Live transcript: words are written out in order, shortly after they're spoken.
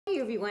Hey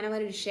everyone, I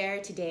wanted to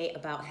share today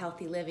about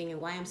healthy living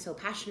and why I'm so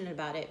passionate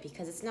about it,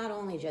 because it's not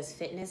only just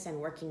fitness and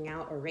working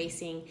out or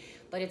racing,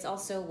 but it's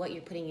also what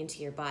you're putting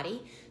into your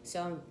body.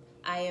 So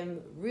I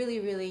am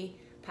really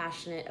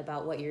passionate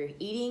about what you're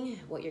eating,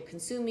 what you're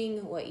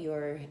consuming, what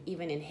you're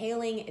even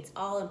inhaling. It's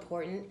all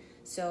important.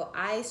 So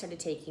I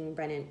started taking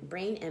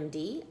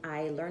brainMD.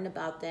 I learned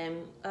about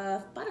them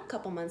about a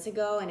couple months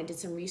ago, and I did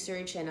some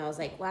research, and I was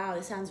like, wow,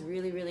 this sounds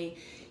really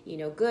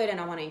good,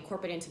 and I want to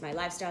incorporate it into my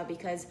lifestyle,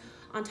 because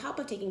on top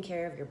of taking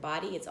care of your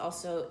body, it's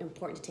also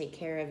important to take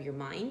care of your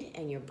mind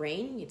and your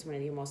brain. It's one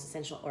of your most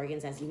essential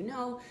organs, as you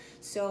know.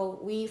 So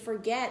we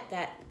forget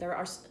that there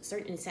are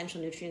certain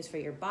essential nutrients for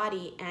your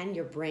body and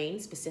your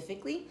brain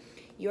specifically.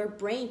 Your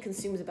brain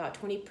consumes about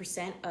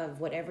 20% of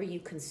whatever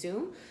you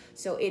consume.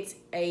 So it's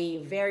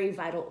a very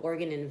vital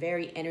organ and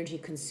very energy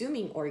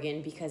consuming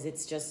organ, because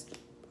it's just,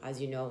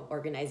 as you know,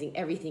 organizing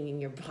everything in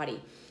your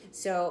body.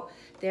 So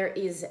there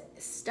is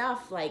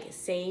stuff like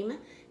SAME,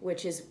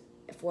 which is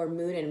for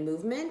mood and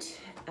movement.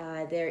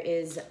 There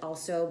is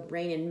also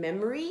brain and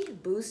memory,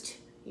 boost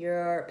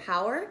your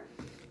power.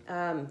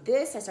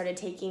 This I started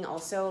taking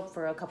also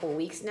for a couple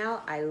weeks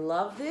now. I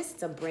love this.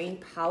 It's a brain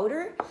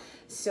powder.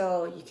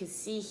 So you can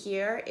see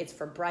here, it's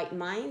for bright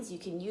minds. You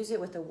can use it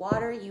with the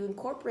water. You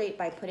incorporate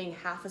by putting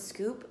half a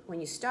scoop when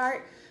you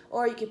start,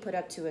 or you can put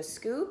up to a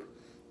scoop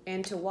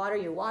into water,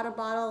 your water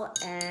bottle,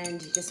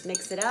 and just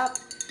mix it up.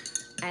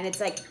 And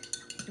it's like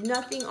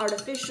nothing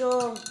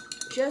artificial,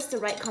 just the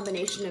right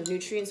combination of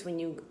nutrients. When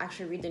you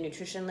actually read the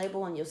nutrition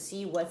label, and you'll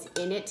see what's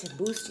in it to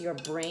boost your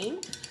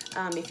brain.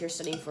 If you're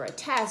studying for a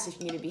test,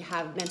 if you need to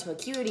have mental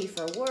acuity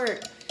for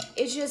work,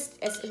 it's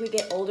just, as we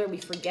get older, we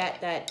forget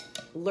that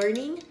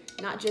learning,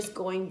 not just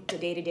going to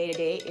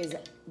day, is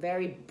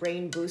very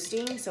brain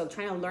boosting. So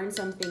trying to learn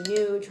something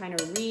new, trying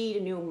to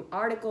read new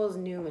articles,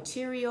 new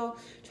material,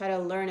 try to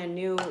learn a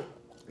new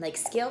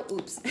skill,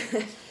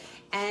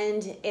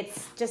 And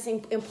it's just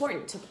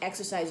important to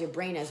exercise your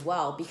brain as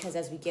well, because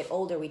as we get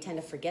older, we tend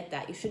to forget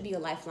that. You should be a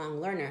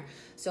lifelong learner.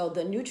 So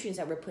the nutrients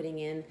that we're putting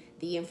in,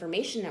 the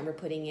information that we're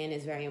putting in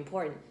is very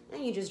important.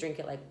 And you just drink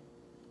it like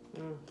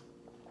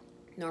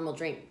normal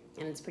drink,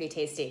 and it's pretty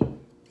tasty.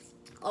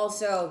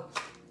 Also,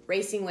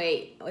 racing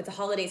weight, with the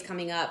holidays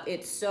coming up,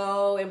 it's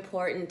so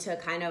important to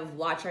kind of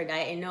watch our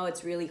diet. I know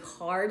it's really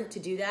hard to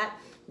do that.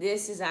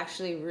 This is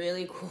actually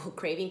really cool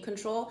craving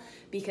control,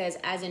 because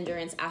as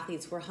endurance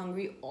athletes, we're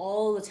hungry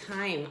all the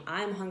time.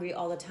 I'm hungry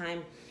all the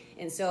time.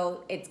 And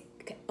so it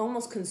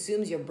almost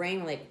consumes your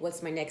brain, like,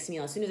 what's my next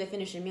meal? As soon as I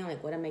finish a meal,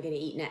 like, what am I gonna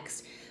eat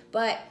next?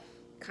 But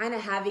kind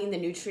of having the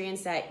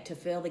nutrients that to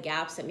fill the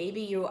gaps that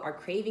maybe you are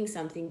craving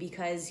something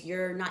because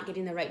you're not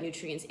getting the right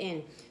nutrients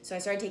in. So I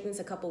started taking this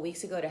a couple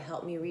weeks ago to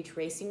help me reach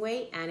racing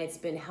weight, and it's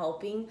been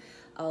helping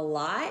a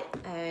lot,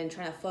 and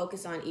trying to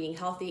focus on eating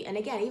healthy. And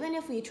again, even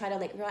if we try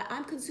to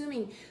I'm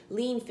consuming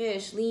lean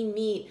fish, lean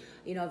meat,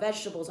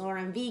 vegetables, or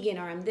I'm vegan,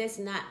 or I'm this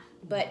and that,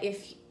 but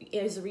if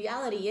the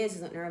reality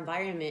is in our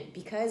environment,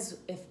 because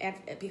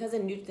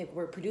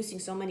we're producing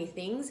so many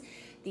things,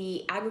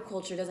 the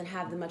agriculture doesn't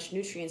have the much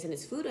nutrients in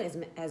its food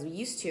as we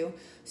used to.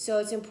 So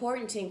it's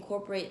important to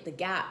incorporate the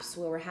gaps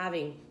where we're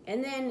having.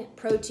 And then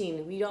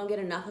protein, we don't get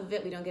enough of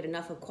it. We don't get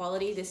enough of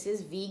quality. This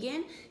is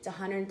vegan. It's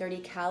 130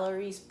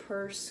 calories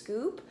per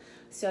scoop.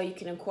 So you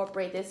can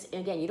incorporate this.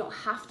 And again, you don't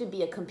have to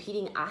be a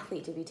competing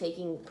athlete to be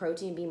taking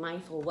protein. Be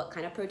mindful what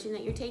kind of protein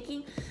that you're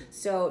taking.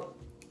 So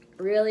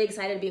really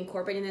excited to be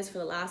incorporating this for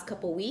the last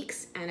couple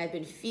weeks, and I've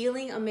been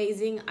feeling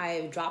amazing.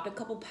 I've dropped a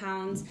couple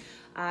pounds.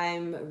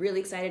 I'm really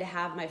excited to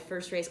have my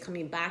first race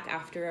coming back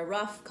after a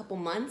rough couple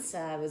months.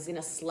 I was in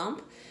a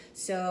slump.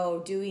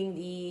 So doing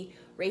the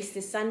race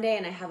this Sunday,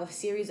 and I have a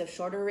series of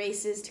shorter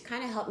races to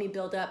kind of help me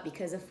build up,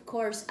 because of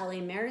course LA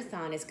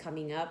Marathon is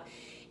coming up.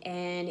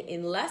 And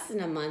in less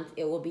than a month,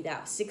 it will be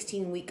that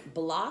 16-week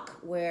block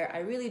where I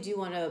really do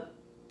want to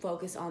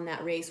focus on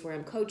that race where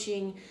I'm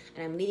coaching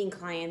and I'm leading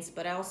clients,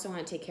 but I also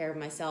want to take care of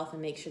myself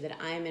and make sure that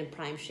I'm in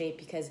prime shape,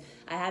 because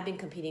I have been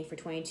competing for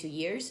 22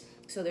 years.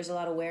 So there's a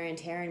lot of wear and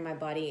tear in my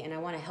body, and I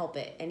want to help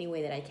it any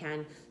way that I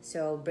can.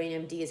 So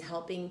brainMD is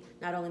helping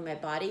not only my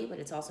body, but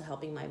it's also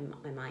helping my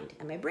mind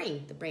and my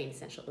brain, the brain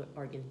essential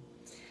organ.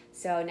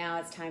 So now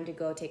it's time to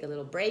go take a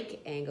little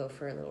break and go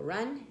for a little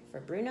run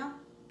for Bruno.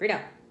 Bruno,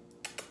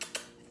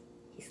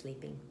 he's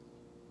sleeping.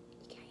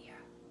 You can't hear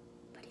him,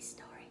 but he's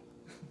snoring.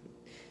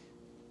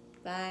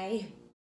 Bye.